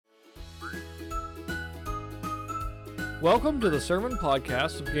Welcome to the Sermon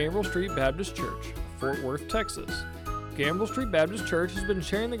Podcast of Gambriel Street Baptist Church, Fort Worth, Texas. Gambriel Street Baptist Church has been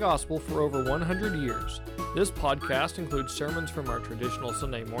sharing the gospel for over 100 years. This podcast includes sermons from our traditional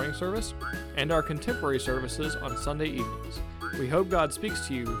Sunday morning service and our contemporary services on Sunday evenings. We hope God speaks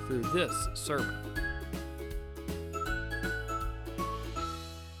to you through this sermon.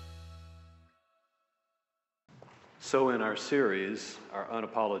 So in our series, our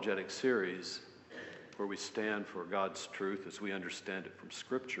unapologetic series, where we stand for God's truth as we understand it from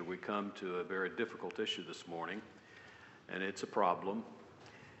Scripture, we come to a very difficult issue this morning, and it's a problem,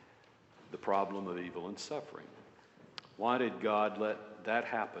 the problem of evil and suffering. Why did God let that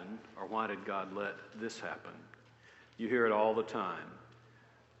happen, or why did God let this happen? You hear it all the time,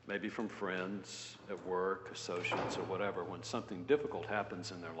 maybe from friends at work, associates, or whatever. When something difficult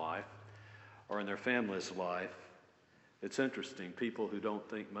happens in their life or in their family's life, it's interesting, people who don't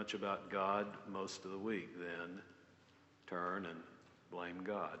think much about God most of the week then turn and blame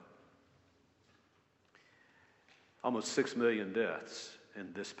God. Almost 6 million deaths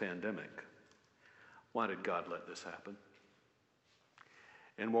in this pandemic. Why did God let this happen?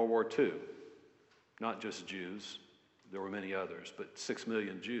 In World War II, not just Jews, there were many others, but 6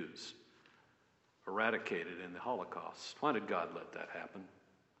 million Jews eradicated in the Holocaust. Why did God let that happen?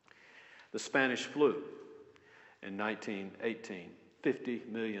 The Spanish flu. In 1918, 50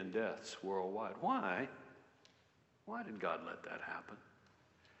 million deaths worldwide. Why? Why did God let that happen?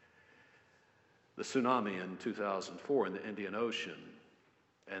 The tsunami in 2004 in the Indian Ocean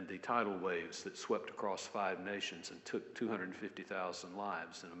and the tidal waves that swept across 5 nations and took 250,000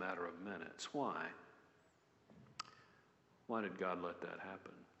 lives in a matter of minutes. Why? Why did God let that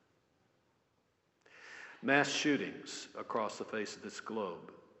happen? Mass shootings across the face of this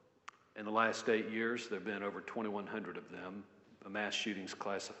globe. In the last 8 years, there have been over 2,100 of them. A mass shooting is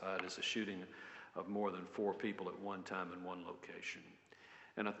classified as a shooting of more than 4 people at one time in one location.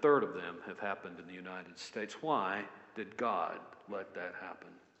 And a third of them have happened in the United States. Why did God let that happen?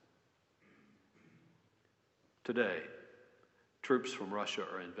 Today, troops from Russia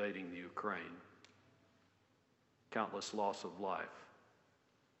are invading the Ukraine. Countless loss of life.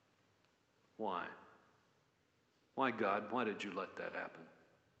 Why? Why, God? Why did you let that happen?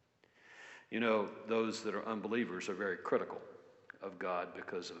 You know, those that are unbelievers are very critical of God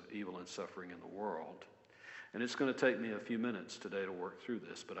because of evil and suffering in the world. And it's going to take me a few minutes today to work through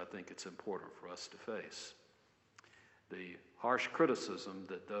this, but I think it's important for us to face the harsh criticism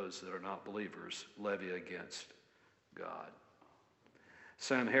that those that are not believers levy against God.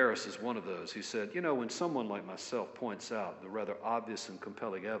 Sam Harris is one of those. He said, you know, when someone like myself points out the rather obvious and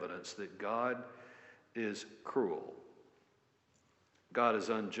compelling evidence that God is cruel, God is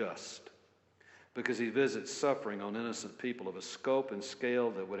unjust, because he visits suffering on innocent people of a scope and scale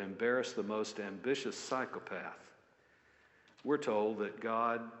that would embarrass the most ambitious psychopath. We're told that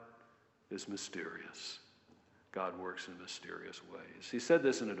God is mysterious. God works in mysterious ways. He said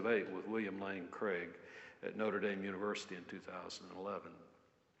this in a debate with William Lane Craig at Notre Dame University in 2011.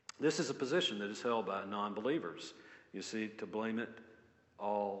 This is a position that is held by non-believers, you see, to blame it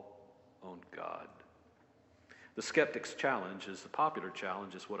all on God. The skeptic's challenge is the popular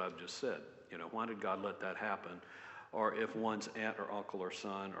challenge, is what I've just said. You know, why did God let that happen? Or if one's aunt or uncle or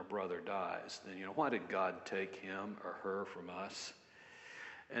son or brother dies, then, you know, why did God take him or her from us?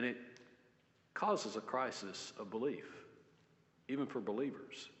 And it causes a crisis of belief, even for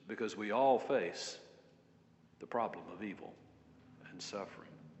believers, because we all face the problem of evil and suffering.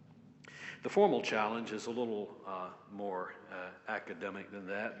 The formal challenge is a little more academic than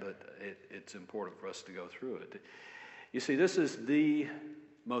that, but it's important for us to go through it. You see, this is the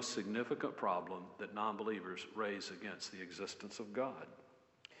most significant problem that non-believers raise against the existence of God.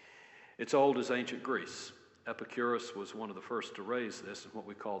 It's old as ancient Greece. Epicurus was one of the first to raise this in what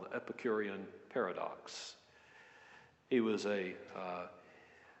we call the Epicurean paradox. He was a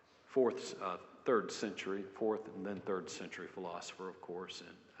fourth and then third century philosopher, of course,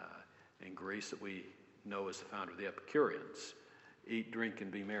 in Greece that we know as the founder of the Epicureans. Eat, drink, and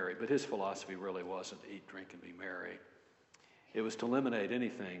be merry. But his philosophy really wasn't eat, drink, and be merry. It was to eliminate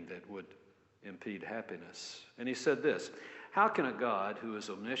anything that would impede happiness. And he said this: how can a God who is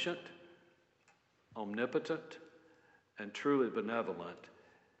omniscient, omnipotent, and truly benevolent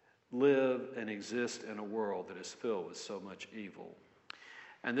live and exist in a world that is filled with so much evil?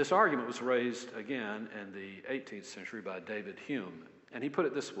 And this argument was raised again in the 18th century by David Hume. And he put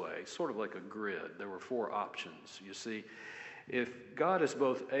it this way, sort of like a grid. There were 4 options. You see, if God is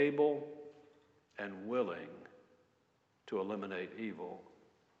both able and willing to eliminate evil,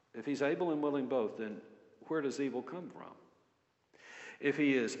 if he's able and willing both, then where does evil come from? If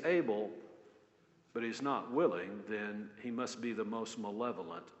he is able, but he's not willing, then he must be the most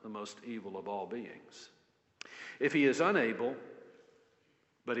malevolent, the most evil of all beings. If he is unable,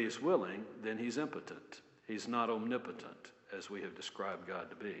 but he is willing, then he's impotent. He's not omnipotent, as we have described God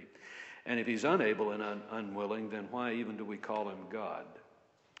to be. And if he's unable and unwilling, then why even do we call him God?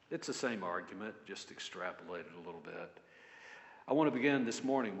 It's the same argument, just extrapolated a little bit. I want to begin this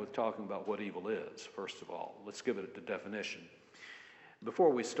morning with talking about what evil is, first of all. Let's give it the definition.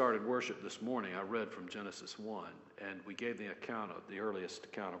 Before we started worship this morning, I read from Genesis 1, and we gave the account of the earliest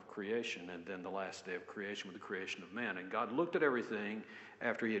account of creation, and then the last day of creation with the creation of man. And God looked at everything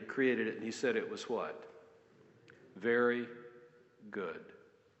after he had created it, and he said it was what? Very good.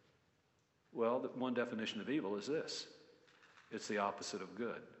 Well, one definition of evil is this. It's the opposite of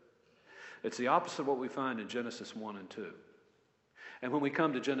good. It's the opposite of what we find in Genesis 1 and 2. And when we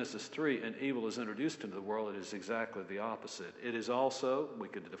come to Genesis 3 and evil is introduced into the world, it is exactly the opposite. It is also, we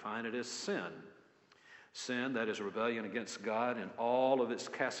could define it as sin. Sin, that is rebellion against God and all of its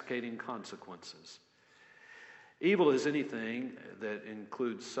cascading consequences. Evil is anything that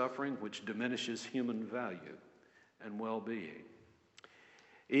includes suffering which diminishes human value and well-being.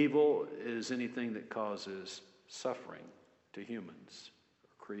 Evil is anything that causes suffering to humans,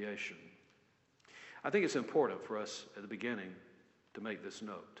 creation. I think it's important for us at the beginning to make this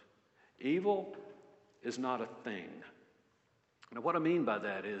note. Evil is not a thing. Now, what I mean by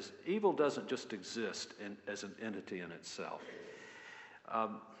that is evil doesn't just exist as an entity in itself.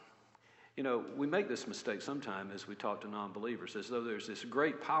 We make this mistake sometimes as we talk to non-believers, as though there's this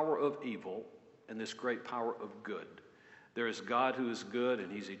great power of evil and this great power of good. There is God who is good and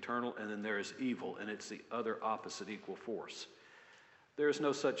he's eternal, and then there is evil, and it's the other opposite equal force. There is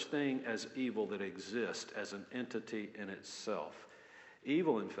no such thing as evil that exists as an entity in itself.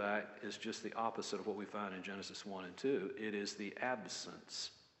 Evil, in fact, is just the opposite of what we find in Genesis 1 and 2. It is the absence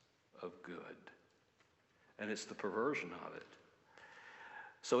of good, and it's the perversion of it.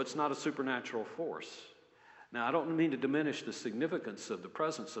 So it's not a supernatural force. Now, I don't mean to diminish the significance of the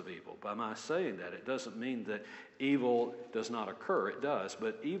presence of evil. By my saying that, it doesn't mean that evil does not occur. It does,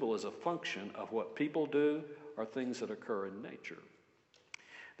 but evil is a function of what people do or things that occur in nature.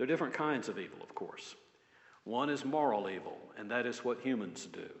 There are different kinds of evil, of course. One is moral evil, and that is what humans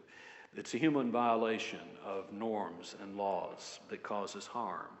do. It's a human violation of norms and laws that causes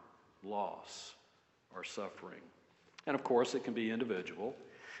harm, loss, or suffering. And of course, it can be individual.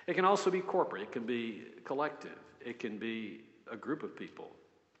 It can also be corporate. It can be collective. It can be a group of people.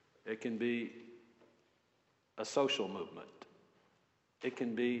 It can be a social movement. It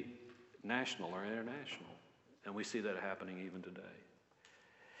can be national or international. And we see that happening even today.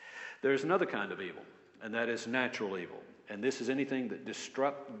 There's another kind of evil, and that is natural evil. And this is anything that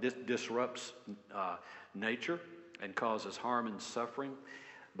disrupts nature and causes harm and suffering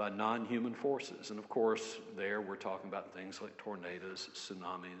by non-human forces. And of course, there we're talking about things like tornadoes,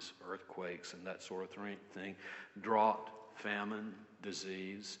 tsunamis, earthquakes, and that sort of thing, drought, famine,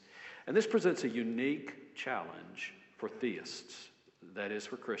 disease. And this presents a unique challenge for theists, that is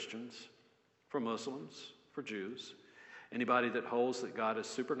for Christians, for Muslims, for Jews, anybody that holds that God is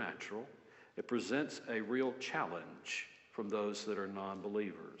supernatural. It presents a real challenge from those that are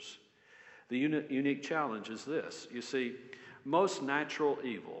non-believers. The unique challenge is this. You see, most natural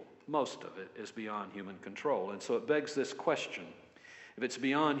evil, most of it, is beyond human control. And so it begs this question. If it's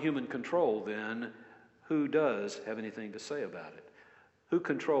beyond human control, then who does have anything to say about it? Who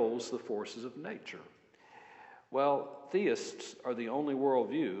controls the forces of nature? Well, theists are the only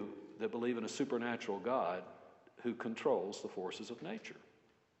worldview that believe in a supernatural God who controls the forces of nature.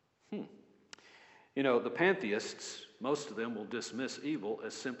 The pantheists, most of them will dismiss evil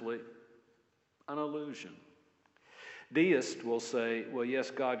as simply an illusion. Deists will say, well,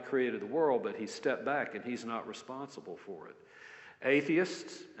 yes, God created the world, but he stepped back and he's not responsible for it.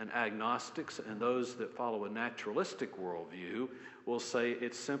 Atheists and agnostics and those that follow a naturalistic worldview will say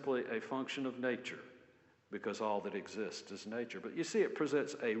it's simply a function of nature because all that exists is nature. But you see, it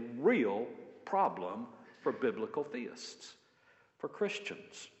presents a real problem for biblical theists, for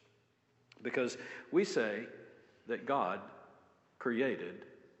Christians, because we say that God created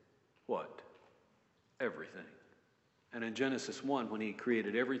what? Everything. And in Genesis 1, when he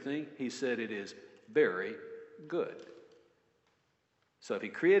created everything, he said it is very good. So if he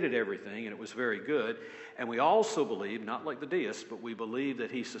created everything and it was very good, and we also believe, not like the deists, but we believe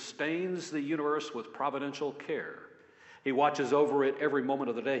that he sustains the universe with providential care. He watches over it every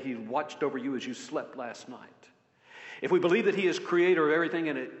moment of the day. He watched over you as you slept last night. If we believe that he is creator of everything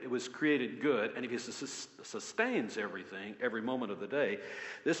and it was created good, and if he sustains everything every moment of the day,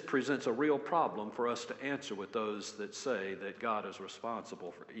 this presents a real problem for us to answer with those that say that God is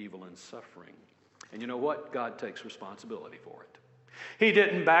responsible for evil and suffering. And you know what? God takes responsibility for it. He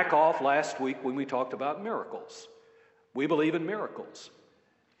didn't back off last week when we talked about miracles. We believe in miracles.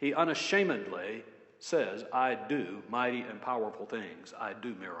 He unashamedly says, I do mighty and powerful things. I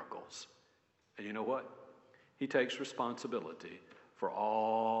do miracles. And you know what? He takes responsibility for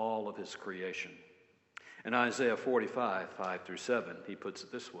all of his creation. In Isaiah 45, 5-7, he puts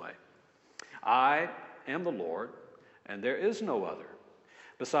it this way. I am the Lord, and there is no other.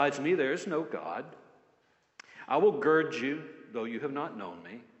 Besides me, there is no God. I will gird you, though you have not known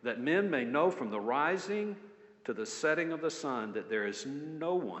me, that men may know from the rising to the setting of the sun that there is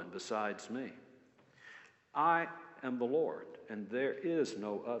no one besides me. I am the Lord, and there is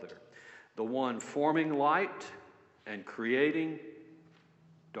no other. The one forming light and creating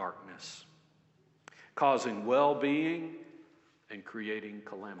darkness, causing well-being and creating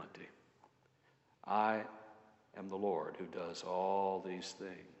calamity. I am the Lord who does all these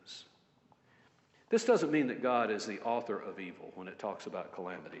things. This doesn't mean that God is the author of evil when it talks about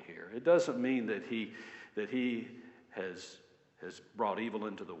calamity here. It doesn't mean that he has brought evil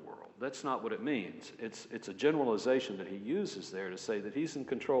into the world. That's not what it means. It's a generalization that he uses there to say that he's in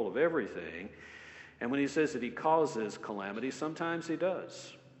control of everything. And when he says that he causes calamity, sometimes he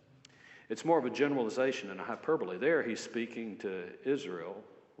does. It's more of a generalization and a hyperbole. There he's speaking to Israel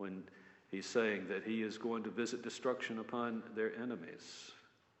when he's saying that he is going to visit destruction upon their enemies.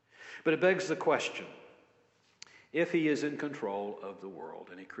 But it begs the question, if he is in control of the world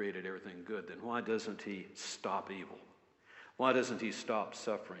and he created everything good, then why doesn't he stop evil? Why doesn't he stop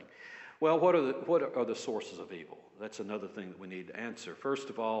suffering? Well, what are the sources of evil? That's another thing that we need to answer. First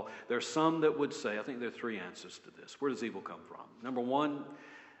of all, there's some that would say, I think there are three answers to this. Where does evil come from? Number one,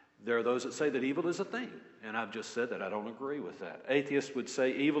 there are those that say that evil is a thing. And I've just said that I don't agree with that. Atheists would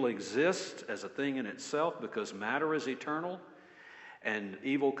say evil exists as a thing in itself because matter is eternal, and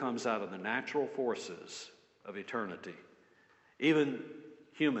evil comes out of the natural forces of eternity. Even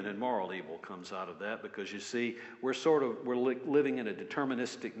human and moral evil comes out of that because, you see, we're living in a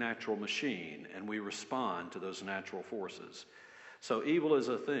deterministic natural machine, and we respond to those natural forces. So evil is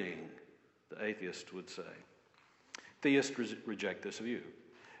a thing, the atheist would say. Theists reject this view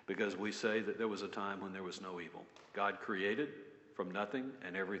because we say that there was a time when there was no evil. God created from nothing,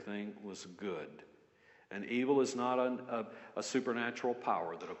 and everything was good. And evil is not a supernatural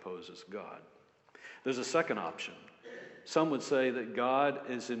power that opposes God. There's a second option. Some would say that God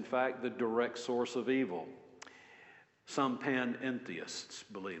is in fact the direct source of evil. Some panentheists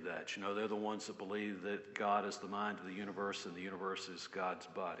believe that. You know, they're the ones that believe that God is the mind of the universe and the universe is God's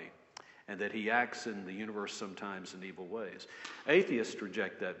body, and that he acts in the universe sometimes in evil ways. Atheists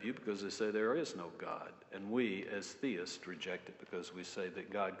reject that view because they say there is no God. And we, as theists, reject it because we say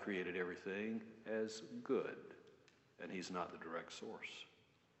that God created everything as good, and he's not the direct source.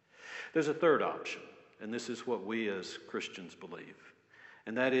 There's a third option, and this is what we as Christians believe,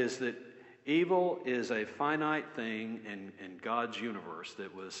 and that is that evil is a finite thing in God's universe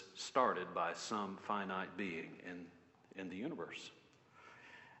that was started by some finite being in the universe.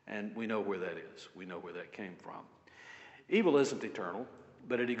 And we know where that is. We know where that came from. Evil isn't eternal,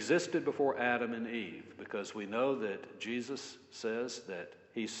 but it existed before Adam and Eve, because we know that Jesus says that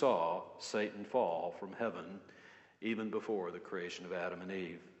he saw Satan fall from heaven even before the creation of Adam and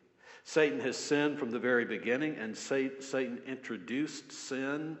Eve. Satan has sinned from the very beginning, and Satan introduced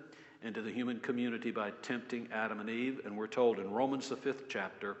sin into the human community by tempting Adam and Eve. And we're told in Romans, the 5th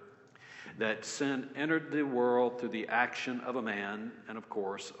chapter, that sin entered the world through the action of a man and, of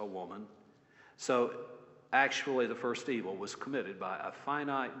course, a woman. So actually the first evil was committed by a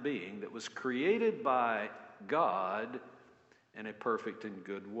finite being that was created by God in a perfect and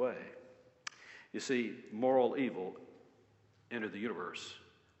good way. You see, moral evil entered the universe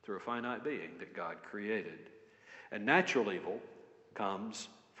through a finite being that God created. And natural evil comes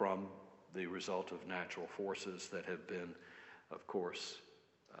from the result of natural forces that have been, of course,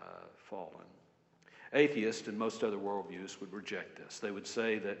 fallen. Atheists and most other worldviews would reject this. They would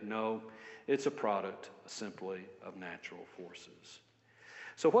say that no, it's a product simply of natural forces.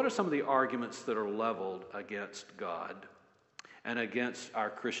 So what are some of the arguments that are leveled against God and against our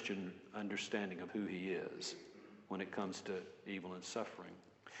Christian understanding of who he is when it comes to evil and suffering?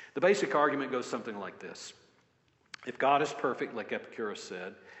 The basic argument goes something like this. If God is perfect, like Epicurus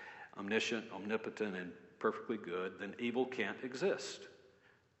said, omniscient, omnipotent, and perfectly good, then evil can't exist.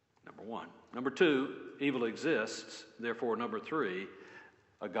 Number one. Number two, evil exists. Therefore, number three,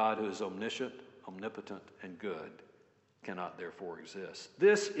 a God who is omniscient, omnipotent, and good cannot therefore exist.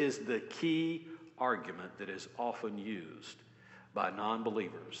 This is the key argument that is often used by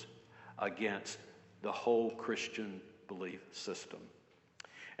non-believers against the whole Christian belief system.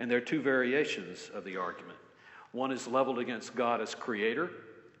 And there are two variations of the argument. One is leveled against God as creator,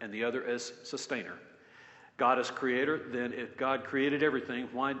 and the other as sustainer. God as creator, then if God created everything,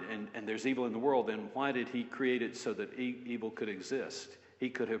 and there's evil in the world, then why did he create it so that evil could exist? He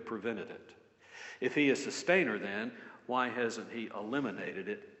could have prevented it. If he is sustainer, then why hasn't he eliminated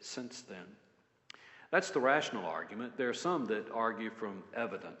it since then? That's the rational argument. There are some that argue from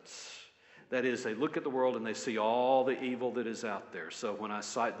evidence. That is, they look at the world and they see all the evil that is out there. So when I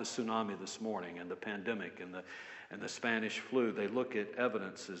cite the tsunami this morning and the pandemic and the Spanish flu, they look at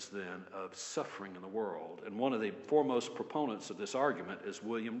evidences then of suffering in the world. And one of the foremost proponents of this argument is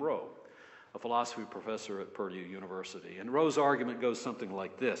William Rowe, a philosophy professor at Purdue University. And Rowe's argument goes something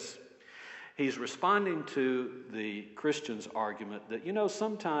like this. He's responding to the Christian's argument that,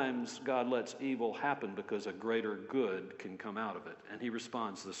 sometimes God lets evil happen because a greater good can come out of it. And he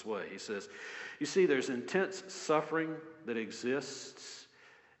responds this way. He says, you see, there's intense suffering that exists.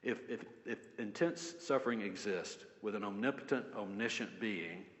 If intense suffering exists with an omnipotent, omniscient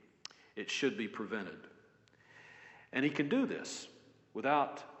being, it should be prevented. And he can do this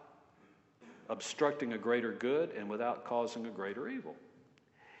without obstructing a greater good and without causing a greater evil.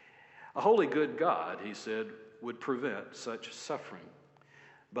 A holy good God, he said, would prevent such suffering.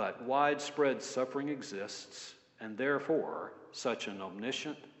 But widespread suffering exists, and therefore such an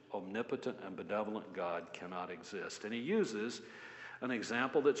omniscient, omnipotent, and benevolent God cannot exist. And he uses an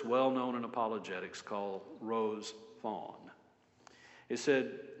example that's well known in apologetics called Rowe's fawn. He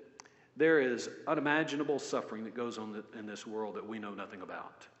said, there is unimaginable suffering that goes on in this world that we know nothing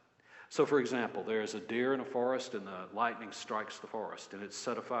about. So, for example, there is a deer in a forest, and the lightning strikes the forest, and it's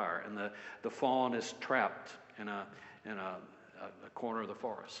set afire, and the fawn is trapped in a corner of the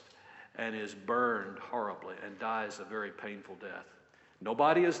forest, and is burned horribly, and dies a very painful death.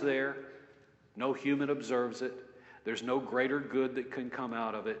 Nobody is there. No human observes it. There's no greater good that can come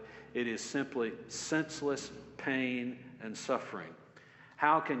out of it. It is simply senseless pain and suffering.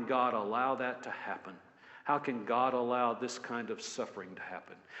 How can God allow that to happen? How can God allow this kind of suffering to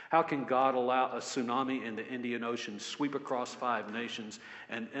happen? How can God allow a tsunami in the Indian Ocean sweep across 5 nations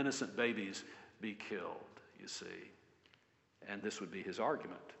and innocent babies be killed, you see? And this would be his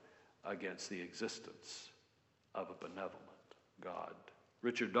argument against the existence of a benevolent God.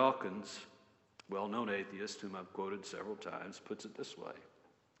 Richard Dawkins, well-known atheist whom I've quoted several times, puts it this way.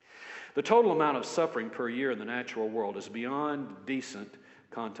 The total amount of suffering per year in the natural world is beyond decent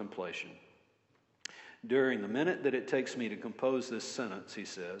contemplation. During the minute that it takes me to compose this sentence, he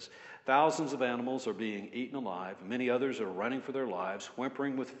says, thousands of animals are being eaten alive. Many others are running for their lives,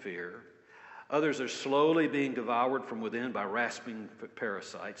 whimpering with fear. Others are slowly being devoured from within by rasping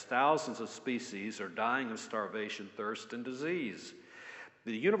parasites. Thousands of species are dying of starvation, thirst, and disease.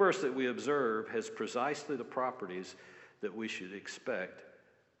 The universe that we observe has precisely the properties that we should expect,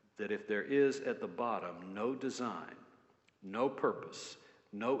 that if there is at the bottom no design, no purpose,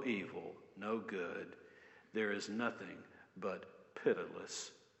 no evil, no good, there is nothing but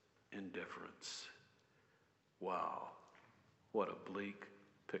pitiless indifference. Wow, what a bleak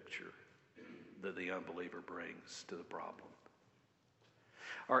picture that the unbeliever brings to the problem.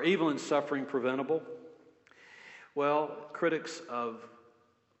 Are evil and suffering preventable? Well, critics of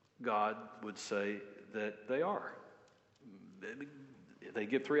God would say that they are. They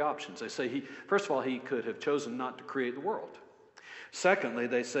give 3 options. They say, first of all, he could have chosen not to create the world. Secondly,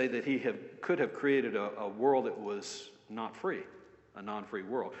 they say that he could have created a world that was not free, a non-free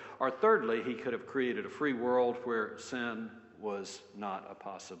world. Or thirdly, he could have created a free world where sin was not a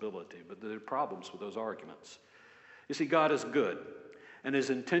possibility. But there are problems with those arguments. You see, God is good, and his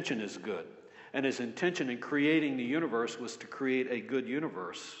intention is good. And his intention in creating the universe was to create a good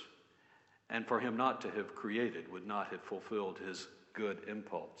universe. And for him not to have created would not have fulfilled his good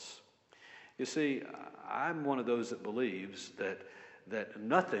impulse. You see, I'm one of those that believes that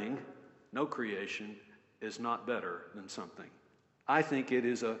nothing, no creation, is not better than something. I think it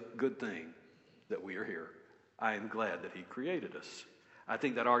is a good thing that we are here. I am glad that he created us. I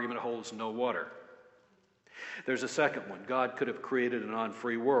think that argument holds no water. There's a second one. God could have created a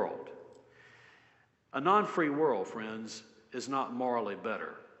non-free world. A non-free world, friends, is not morally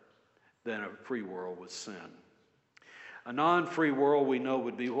better than a free world with sin. A non-free world, we know,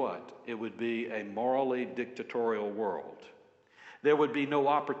 would be what? It would be a morally dictatorial world. There would be no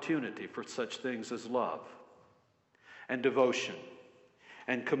opportunity for such things as love and devotion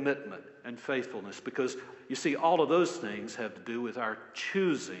and commitment and faithfulness, because, you see, all of those things have to do with our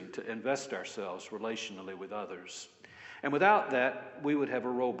choosing to invest ourselves relationally with others. And without that, we would have a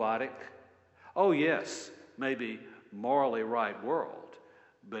robotic, oh yes, maybe morally right world,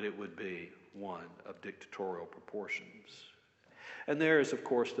 but it would be one of dictatorial proportions. And there is, of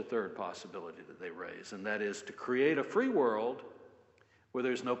course, the third possibility that they raise, and that is to create a free world where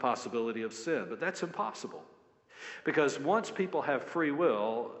there's no possibility of sin. But that's impossible, because once people have free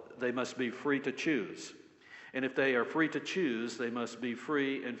will, they must be free to choose. And if they are free to choose, they must be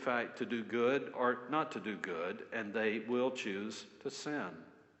free, in fact, to do good or not to do good, and they will choose to sin.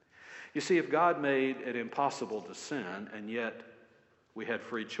 You see, if God made it impossible to sin, and yet we had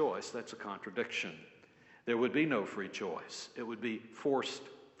free choice, that's a contradiction. There would be no free choice. It would be forced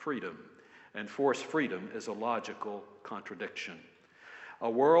freedom, and forced freedom is a logical contradiction. A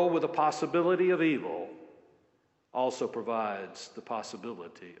world with a possibility of evil also provides the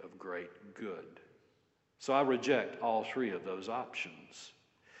possibility of great good. So I reject all three of those options.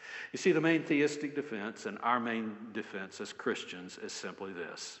 You see, the main theistic defense, and our main defense as Christians, is simply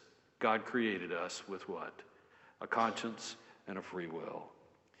this. God created us with what? A conscience and a free will.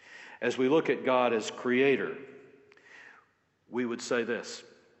 As we look at God as creator, we would say this.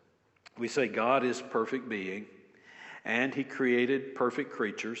 We say God is perfect being, and he created perfect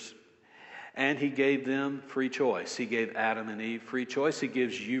creatures, and he gave them free choice. He gave Adam and Eve free choice. He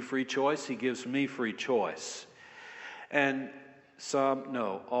gives you free choice. He gives me free choice. And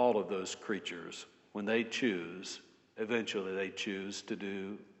all of those creatures, when they choose, eventually they choose to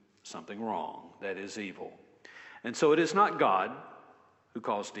do something wrong, that is evil. And so it is not God who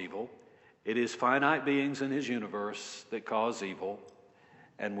caused evil. It is finite beings in his universe that cause evil,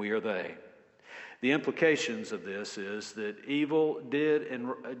 and we are they. The implications of this is that evil did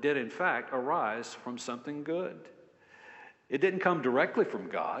in fact arise from something good. It didn't come directly from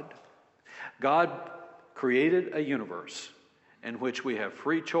God. God created a universe in which we have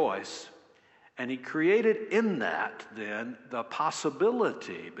free choice, and he created in that then the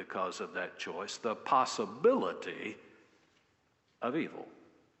possibility, because of that choice, the possibility of evil.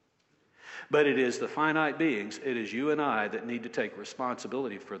 But it is the finite beings, it is you and I that need to take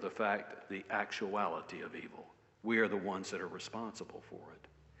responsibility for the fact, the actuality of evil. We are the ones that are responsible for it.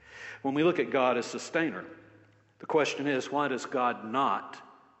 When we look at God as sustainer, the question is, why does God not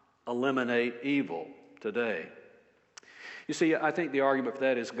eliminate evil today? You see, I think the argument for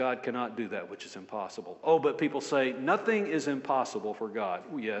that is God cannot do that which is impossible. Oh, but people say nothing is impossible for God.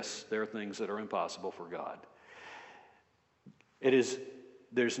 Well, yes, there are things that are impossible for God.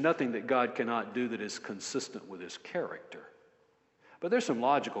 There's nothing that God cannot do that is consistent with his character. But there's some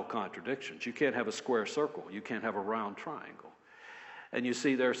logical contradictions. You can't have a square circle. You can't have a round triangle. And you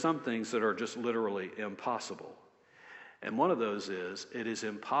see, there are some things that are just literally impossible. And one of those is, it is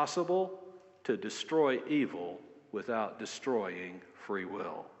impossible to destroy evil without destroying free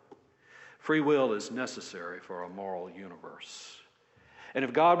will. Free will is necessary for a moral universe. And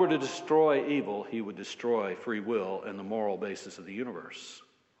if God were to destroy evil, he would destroy free will and the moral basis of the universe.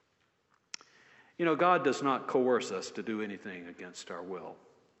 You know, God does not coerce us to do anything against our will.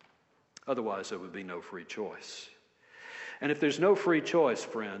 Otherwise, there would be no free choice. And if there's no free choice,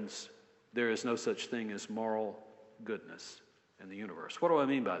 friends, there is no such thing as moral goodness in the universe. What do I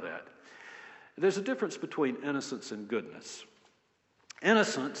mean by that? There's a difference between innocence and goodness.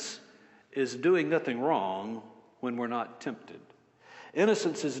 Innocence is doing nothing wrong when we're not tempted.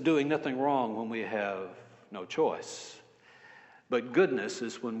 Innocence is doing nothing wrong when we have no choice. But goodness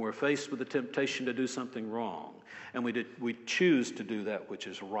is when we're faced with the temptation to do something wrong, and we choose to do that which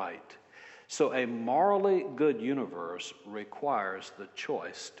is right. So a morally good universe requires the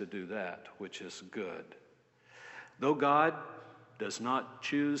choice to do that which is good. Though God does not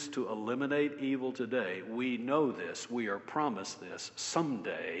choose to eliminate evil today, we know this, we are promised this,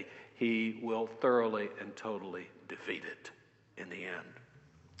 someday he will thoroughly and totally defeat it in the end.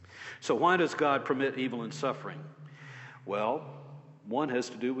 So why does God permit evil and suffering? Well, one has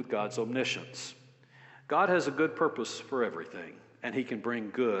to do with God's omniscience. God has a good purpose for everything, and he can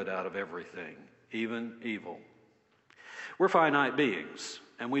bring good out of everything, even evil. We're finite beings,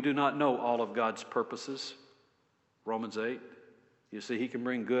 and we do not know all of God's purposes. Romans 8, you see, he can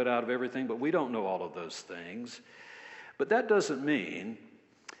bring good out of everything, but we don't know all of those things. But that doesn't mean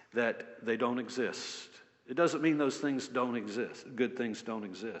that they don't exist. It doesn't mean those things don't exist, good things don't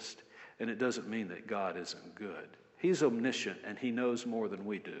exist. And it doesn't mean that God isn't good. He's omniscient, and he knows more than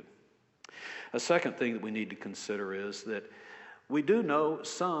we do. A second thing that we need to consider is that we do know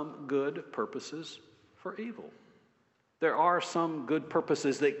some good purposes for evil. There are some good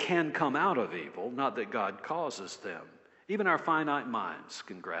purposes that can come out of evil, not that God causes them. Even our finite minds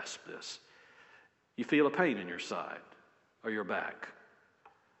can grasp this. You feel a pain in your side or your back,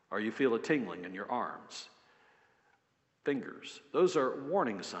 or you feel a tingling in your arms. fingers. Those are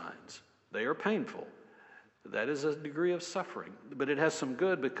warning signs. They are painful. That is a degree of suffering. But it has some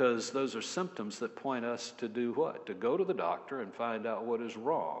good because those are symptoms that point us to do what? To go to the doctor and find out what is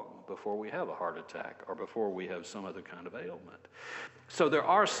wrong before we have a heart attack or before we have some other kind of ailment. So there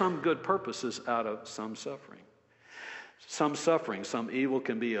are some good purposes out of some suffering. Some suffering, some evil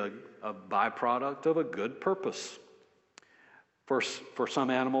can be a byproduct of a good purpose. For some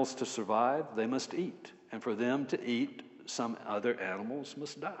animals to survive, they must eat. And for them to eat, some other animals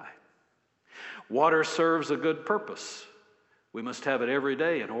must die. Water serves a good purpose. We must have it every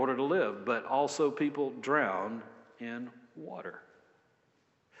day in order to live, but also people drown in water.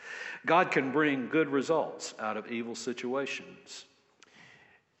 God can bring good results out of evil situations.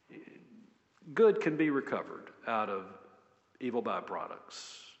 Good can be recovered out of evil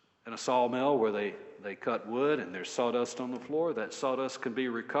byproducts. In a sawmill where they cut wood and there's sawdust on the floor, that sawdust can be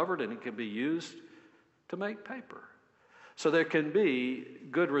recovered and it can be used to make paper. So there can be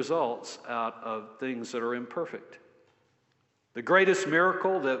good results out of things that are imperfect. The greatest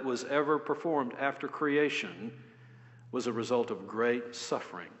miracle that was ever performed after creation was a result of great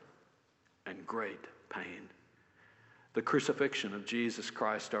suffering and great pain. The crucifixion of Jesus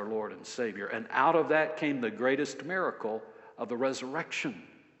Christ, our Lord and Savior. And out of that came the greatest miracle of the resurrection.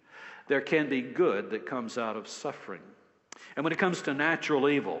 There can be good that comes out of suffering. And when it comes to natural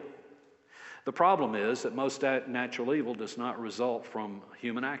evil, the problem is that most natural evil does not result from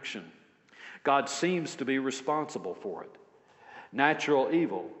human action. God seems to be responsible for it. Natural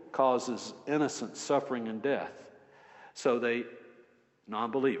evil causes innocent suffering and death. So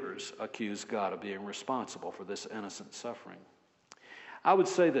non-believers, accuse God of being responsible for this innocent suffering. I would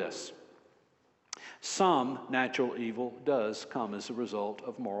say this. Some natural evil does come as a result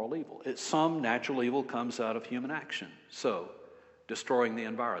of moral evil. Some natural evil comes out of human action. So, destroying the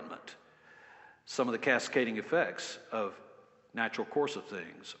environment. Some of the cascading effects of natural course of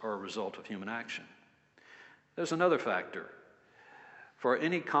things are a result of human action. There's another factor. For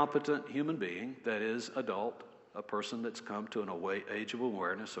any competent human being, that is adult, a person that's come to an age of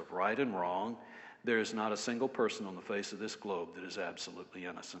awareness of right and wrong, there is not a single person on the face of this globe that is absolutely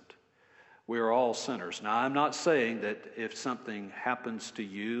innocent. We are all sinners. Now, I'm not saying that if something happens to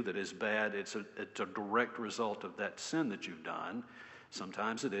you that is bad, it's a direct result of that sin that you've done.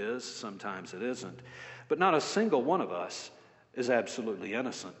 Sometimes it is, sometimes it isn't. But not a single one of us is absolutely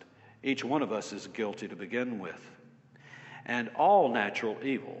innocent. Each one of us is guilty to begin with. And all natural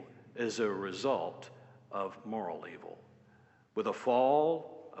evil is a result of moral evil. With the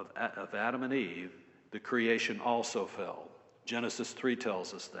fall of Adam and Eve, the creation also fell. Genesis 3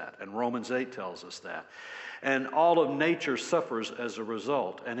 tells us that, and Romans 8 tells us that. And all of nature suffers as a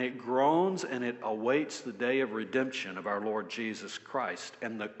result, and it groans and it awaits the day of redemption of our Lord Jesus Christ.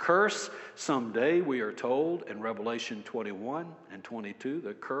 And the curse someday, we are told in Revelation 21 and 22,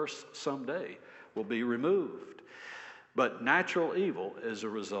 the curse someday will be removed. But natural evil is a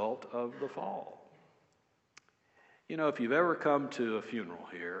result of the fall. You know, if you've ever come to a funeral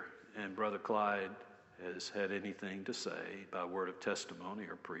here, and Brother Clyde has had anything to say by word of testimony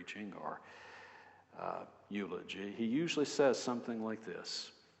or preaching or eulogy, he usually says something like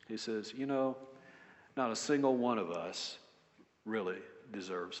this. He says, you know, not a single one of us really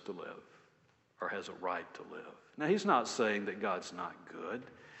deserves to live or has a right to live. Now, he's not saying that God's not good.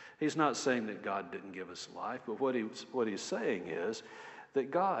 He's not saying that God didn't give us life, but what he's saying is that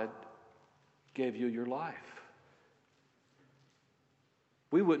God gave you your life.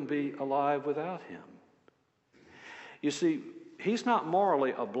 We wouldn't be alive without him. You see, he's not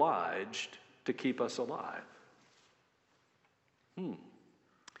morally obliged to keep us alive.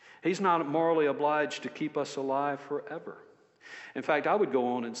 He's not morally obliged to keep us alive forever. In fact, I would go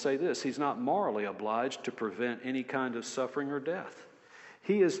on and say this. He's not morally obliged to prevent any kind of suffering or death.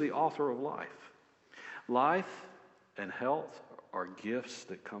 He is the author of life. Life and health are gifts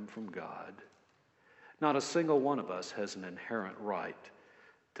that come from God. Not a single one of us has an inherent right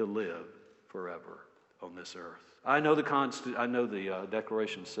to live forever on this earth. I know the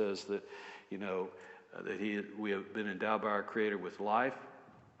Declaration says that, we have been endowed by our Creator with life,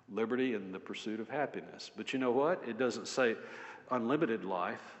 liberty, and the pursuit of happiness. But you know what? It doesn't say unlimited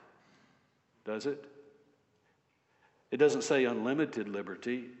life, does it? It doesn't say unlimited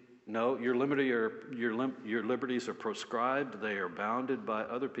liberty. No, your liberties are proscribed. They are bounded by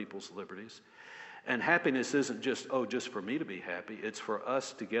other people's liberties. And happiness isn't just for me to be happy. It's for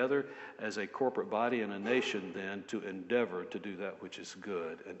us together as a corporate body and a nation then to endeavor to do that which is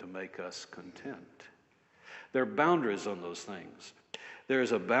good and to make us content. There are boundaries on those things. There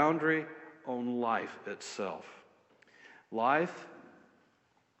is a boundary on life itself. Life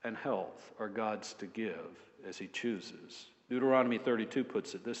and health are God's to give as he chooses. Deuteronomy 32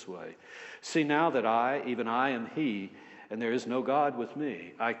 puts it this way: "See now that I, even I, am he, and there is no God with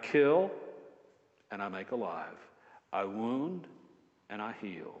me. I kill and I make alive. I wound and I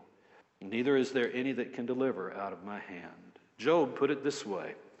heal. Neither is there any that can deliver out of my hand." Job put it this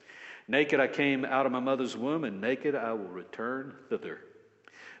way: "Naked I came out of my mother's womb, and naked I will return thither.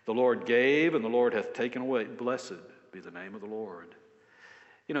 The Lord gave, and the Lord hath taken away. Blessed be the name of the Lord."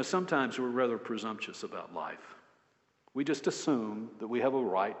 You know, sometimes we're rather presumptuous about life. We just assume that we have a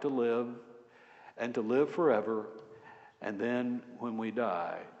right to live and to live forever, and then when we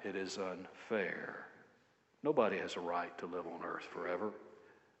die, it is unfair. Nobody has a right to live on earth forever,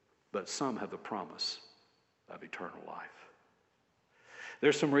 but some have the promise of eternal life.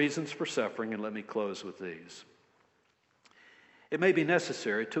 There's some reasons for suffering, and let me close with these. It may be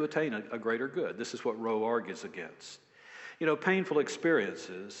necessary to attain a greater good. This is what Rowe argues against. You know, painful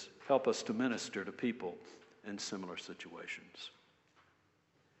experiences help us to minister to people in similar situations.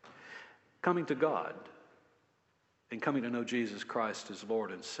 Coming to God and coming to know Jesus Christ as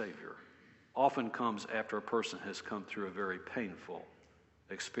Lord and Savior often comes after a person has come through a very painful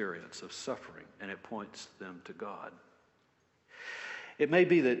experience of suffering, and it points them to God. It may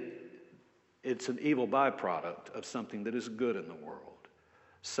be that it's an evil byproduct of something that is good in the world.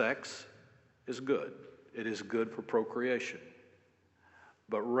 Sex is good. It is good for procreation.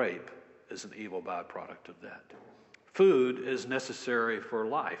 But rape is an evil byproduct of that. Food is necessary for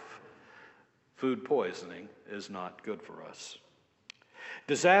life. Food poisoning is not good for us.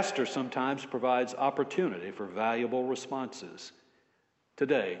 Disaster sometimes provides opportunity for valuable responses.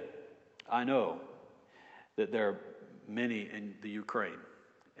 Today, I know that there are many in the Ukraine,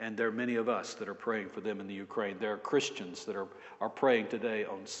 and there are many of us that are praying for them in the Ukraine. There are Christians that are praying today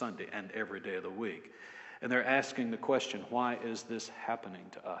on Sunday and every day of the week. And they're asking the question, why is this happening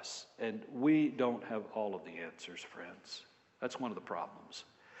to us? And we don't have all of the answers, friends. That's one of the problems.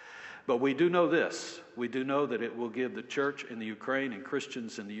 But we do know this. We do know that it will give the church in the Ukraine and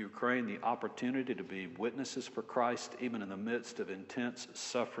Christians in the Ukraine the opportunity to be witnesses for Christ even in the midst of intense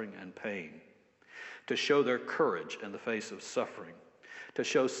suffering and pain, to show their courage in the face of suffering, to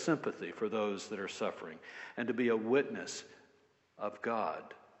show sympathy for those that are suffering, and to be a witness of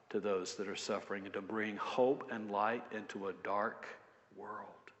God to those that are suffering, and to bring hope and light into a dark world.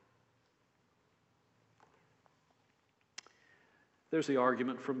 There's the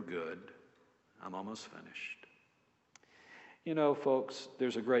argument from good. I'm almost finished. You know, folks,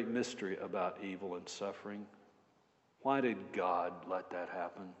 there's a great mystery about evil and suffering. Why did God let that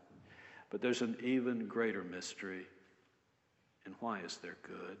happen? But there's an even greater mystery. And why is there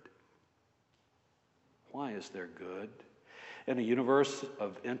good? Why is there good? In a universe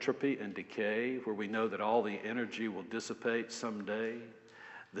of entropy and decay, where we know that all the energy will dissipate someday,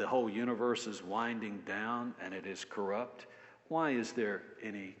 the whole universe is winding down and it is corrupt, why is there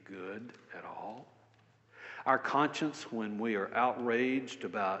any good at all? Our conscience, when we are outraged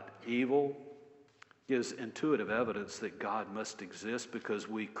about evil, gives intuitive evidence that God must exist because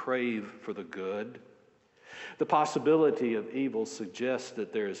we crave for the good. The possibility of evil suggests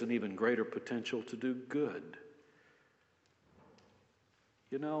that there is an even greater potential to do good.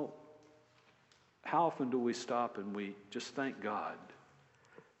 You know, how often do we stop and we just thank God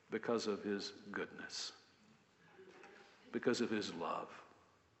because of His goodness, because of His love,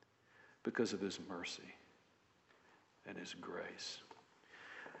 because of His mercy and His grace?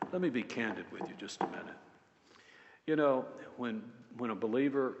 Let me be candid with you just a minute. You know, when a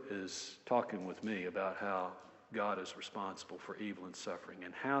believer is talking with me about how God is responsible for evil and suffering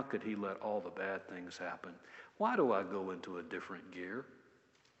and how could He let all the bad things happen, why do I go into a different gear?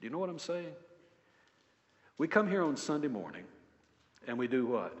 Do you know what I'm saying? We come here on Sunday morning and we do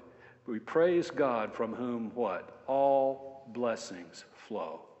what? We praise God, from whom what? All blessings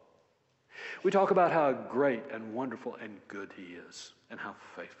flow. We talk about how great and wonderful and good He is and how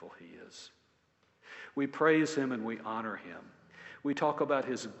faithful He is. We praise Him and we honor Him. We talk about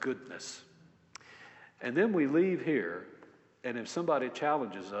His goodness. And then we leave here, and if somebody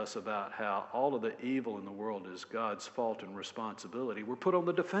challenges us about how all of the evil in the world is God's fault and responsibility, we're put on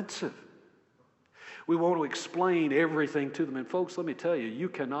the defensive. We want to explain everything to them. And folks, let me tell you, you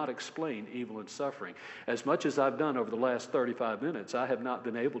cannot explain evil and suffering. As much as I've done over the last 35 minutes, I have not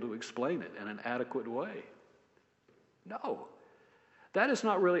been able to explain it in an adequate way. No. That is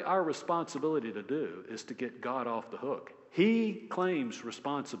not really our responsibility to do, is to get God off the hook. He claims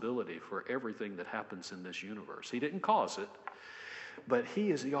responsibility for everything that happens in this universe. He didn't cause it, but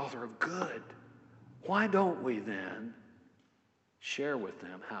He is the author of good. Why don't we then share with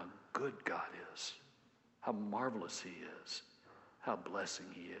them how good God is, how marvelous He is, how blessing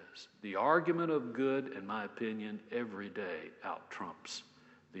he is. The argument of good, in my opinion, every day out-trumps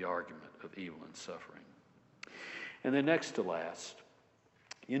the argument of evil and suffering. And then next to last,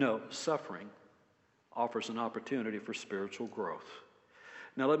 suffering offers an opportunity for spiritual growth.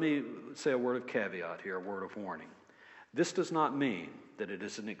 Now let me say a word of caveat here, a word of warning. This does not mean that it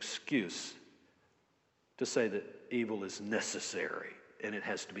is an excuse to say that evil is necessary and it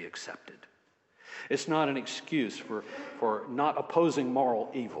has to be accepted. It's not an excuse for not opposing moral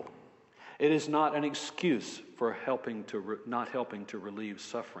evil. It is not an excuse for not helping to relieve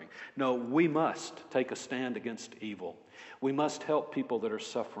suffering. No, we must take a stand against evil. We must help people that are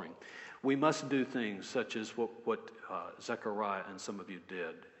suffering. We must do things such as what Zechariah and some of you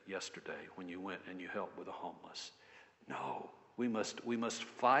did yesterday when you went and you helped with the homeless. No, we must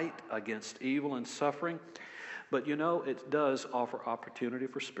fight against evil and suffering. But it does offer opportunity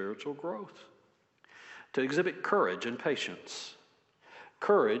for spiritual growth. To exhibit courage and patience.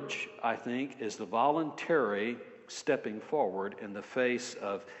 Courage, I think, is the voluntary stepping forward in the face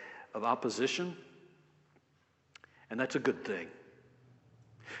of opposition, and that's a good thing.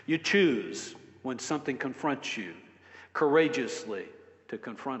 You choose when something confronts you courageously to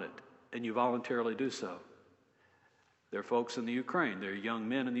confront it, and you voluntarily do so. There are folks in the Ukraine, there are young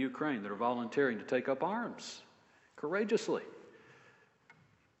men in the Ukraine that are volunteering to take up arms courageously.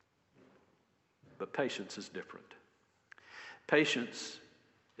 But patience is different. Patience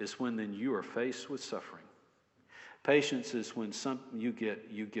is when then you are faced with suffering. Patience is when you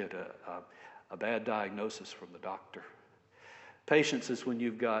get a bad diagnosis from the doctor. Patience is when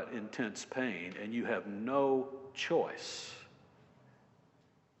you've got intense pain and you have no choice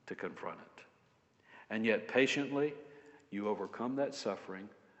to confront it. And yet patiently you overcome that suffering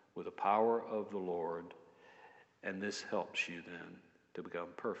with the power of the Lord, and this helps you then to become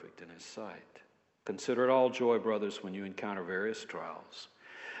perfect in His sight. Consider it all joy, brothers, when you encounter various trials,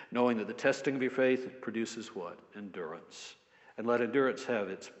 knowing that the testing of your faith produces what? Endurance. And let endurance have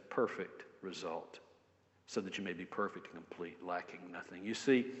its perfect result, so that you may be perfect and complete, lacking nothing. You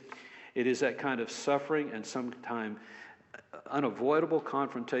see, it is that kind of suffering and sometimes unavoidable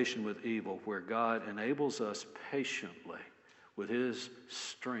confrontation with evil where God enables us patiently with His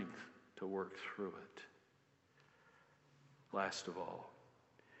strength to work through it. Last of all,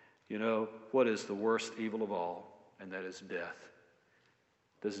 what is the worst evil of all? And that is death.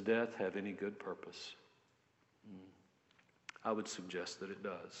 Does death have any good purpose? I would suggest that it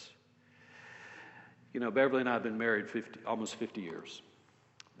does. Beverly and I have been married almost 50 years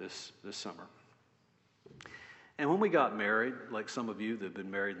this summer. And when we got married, like some of you that have been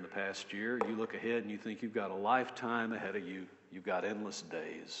married in the past year, you look ahead and you think you've got a lifetime ahead of you. You've got endless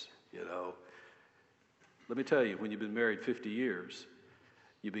days, Let me tell you, when you've been married 50 years,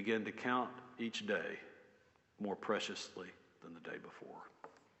 you begin to count each day more preciously than the day before.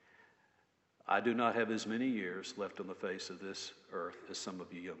 I do not have as many years left on the face of this earth as some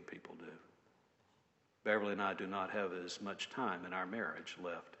of you young people do. Beverly and I do not have as much time in our marriage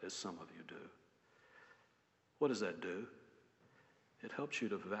left as some of you do. What does that do? It helps you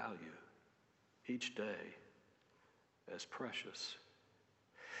to value each day as precious.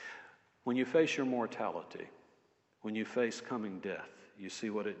 When you face your mortality, when you face coming death, you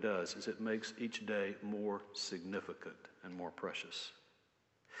see what it does is it makes each day more significant and more precious.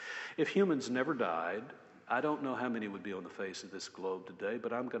 If humans never died, I don't know how many would be on the face of this globe today,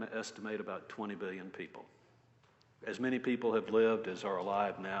 but I'm going to estimate about 20 billion people. As many people have lived as are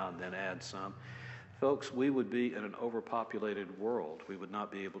alive now, and then add some. Folks, we would be in an overpopulated world. We would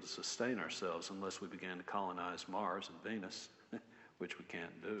not be able to sustain ourselves unless we began to colonize Mars and Venus, which we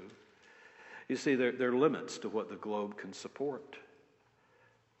can't do. You see, there are limits to what the globe can support.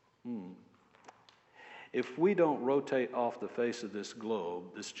 If we don't rotate off the face of this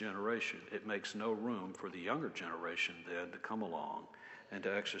globe, this generation, it makes no room for the younger generation then to come along and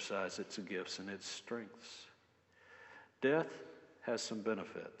to exercise its gifts and its strengths. Death has some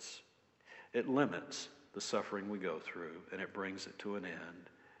benefits. It limits the suffering we go through, and it brings it to an end,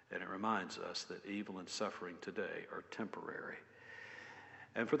 and it reminds us that evil and suffering today are temporary.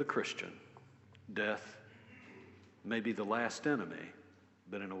 And for the Christian, death may be the last enemy,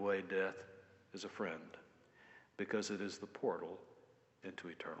 but in a way, death is a friend, because it is the portal into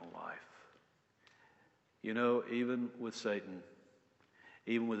eternal life. Even with Satan,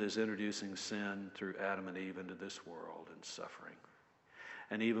 even with his introducing sin through Adam and Eve into this world and suffering,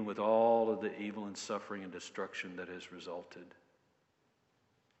 and even with all of the evil and suffering and destruction that has resulted,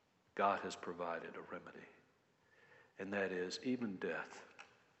 God has provided a remedy, and that is even death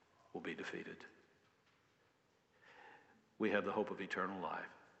will be defeated. We have the hope of eternal life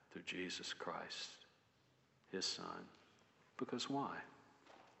through Jesus Christ, His Son. Because why?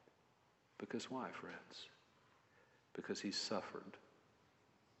 Because why, friends? Because he suffered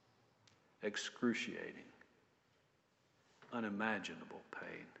excruciating, unimaginable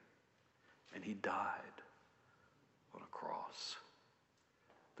pain, and he died on a cross.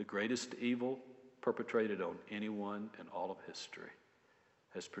 The greatest evil perpetrated on anyone in all of history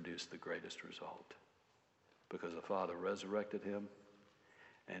has produced the greatest result, because the Father resurrected him,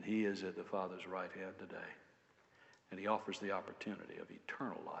 and he is at the Father's right hand today, and he offers the opportunity of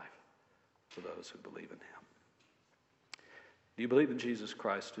eternal life for those who believe in him. Do you believe in Jesus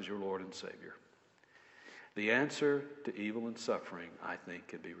Christ as your Lord and Savior? The answer to evil and suffering, I think,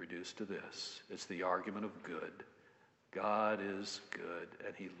 can be reduced to this. It's the argument of good. God is good,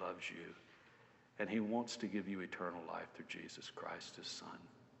 and he loves you, and he wants to give you eternal life through Jesus Christ, his Son.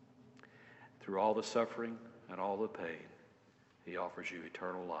 Through all the suffering and all the pain, he offers you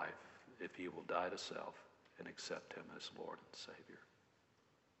eternal life if you will die to self and accept him as Lord and Savior.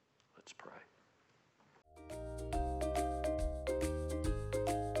 Let's pray.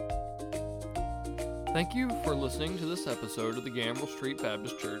 Thank you for listening to this episode of the Gambriel Street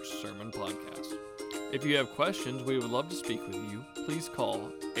Baptist Church Sermon Podcast. If you have questions, we would love to speak with you. Please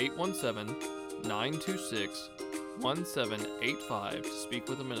call 817-926-1785 to speak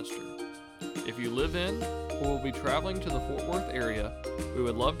with a minister. If you live in or will be traveling to the Fort Worth area, we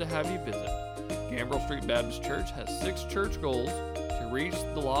would love to have you visit. Gambriel Street Baptist Church has 6 church goals: to reach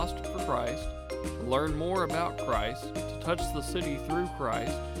the lost for Christ, to learn more about Christ, to touch the city through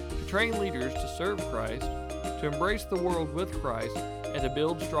Christ, to train leaders to serve Christ, to embrace the world with Christ, and to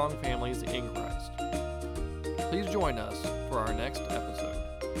build strong families in Christ. Please join us for our next episode.